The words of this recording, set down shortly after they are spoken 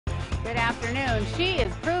Good afternoon. She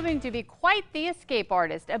is proving to be quite the escape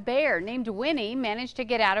artist. A bear named Winnie managed to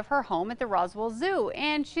get out of her home at the Roswell Zoo,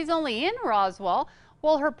 and she's only in Roswell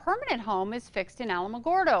while her permanent home is fixed in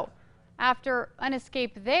Alamogordo. After an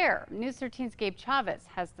escape there, News 13's Gabe Chavez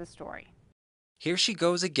has the story. Here she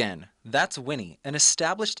goes again. That's Winnie, an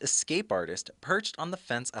established escape artist perched on the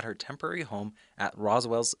fence at her temporary home at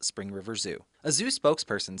Roswell's Spring River Zoo. A zoo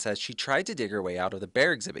spokesperson says she tried to dig her way out of the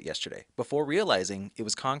bear exhibit yesterday before realizing it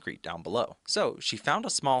was concrete down below. So she found a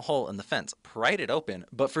small hole in the fence, pried it open,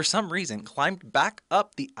 but for some reason climbed back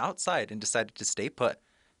up the outside and decided to stay put.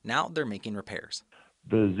 Now they're making repairs.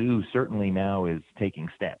 The zoo certainly now is taking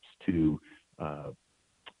steps to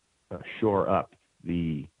shore up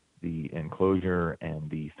the enclosure and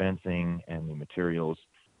the fencing and the materials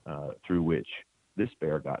through which this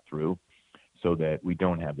bear got through so that we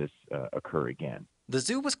don't have this occur again. The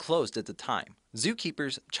zoo was closed at the time.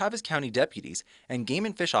 Zookeepers, Chavez County deputies, and game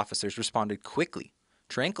and fish officers responded quickly,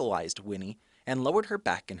 tranquilized Winnie, and lowered her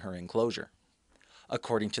back in her enclosure.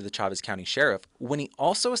 According to the Chavez County Sheriff, Winnie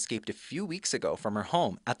also escaped a few weeks ago from her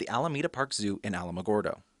home at the Alameda Park Zoo in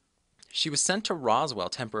Alamogordo. She was sent to Roswell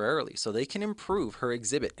temporarily so they can improve her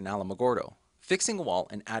exhibit in Alamogordo, fixing a wall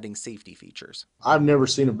and adding safety features. I've never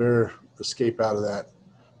seen a bear escape out of that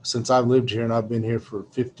since I've lived here, and I've been here for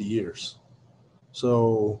 50 years.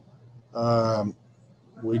 So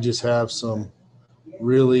we just have some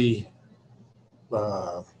really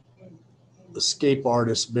escape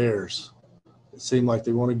artist bears. It seems like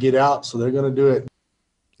they want to get out, so they're going to do it.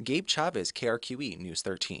 Gabe Chavez, KRQE News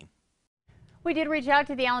 13. We did reach out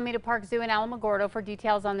to the Alameda Park Zoo in Alamogordo for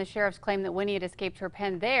details on the sheriff's claim that Winnie had escaped her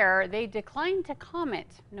pen there. They declined to comment.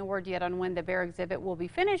 No word yet on when the bear exhibit will be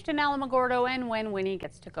finished in Alamogordo and when Winnie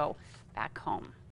gets to go back home.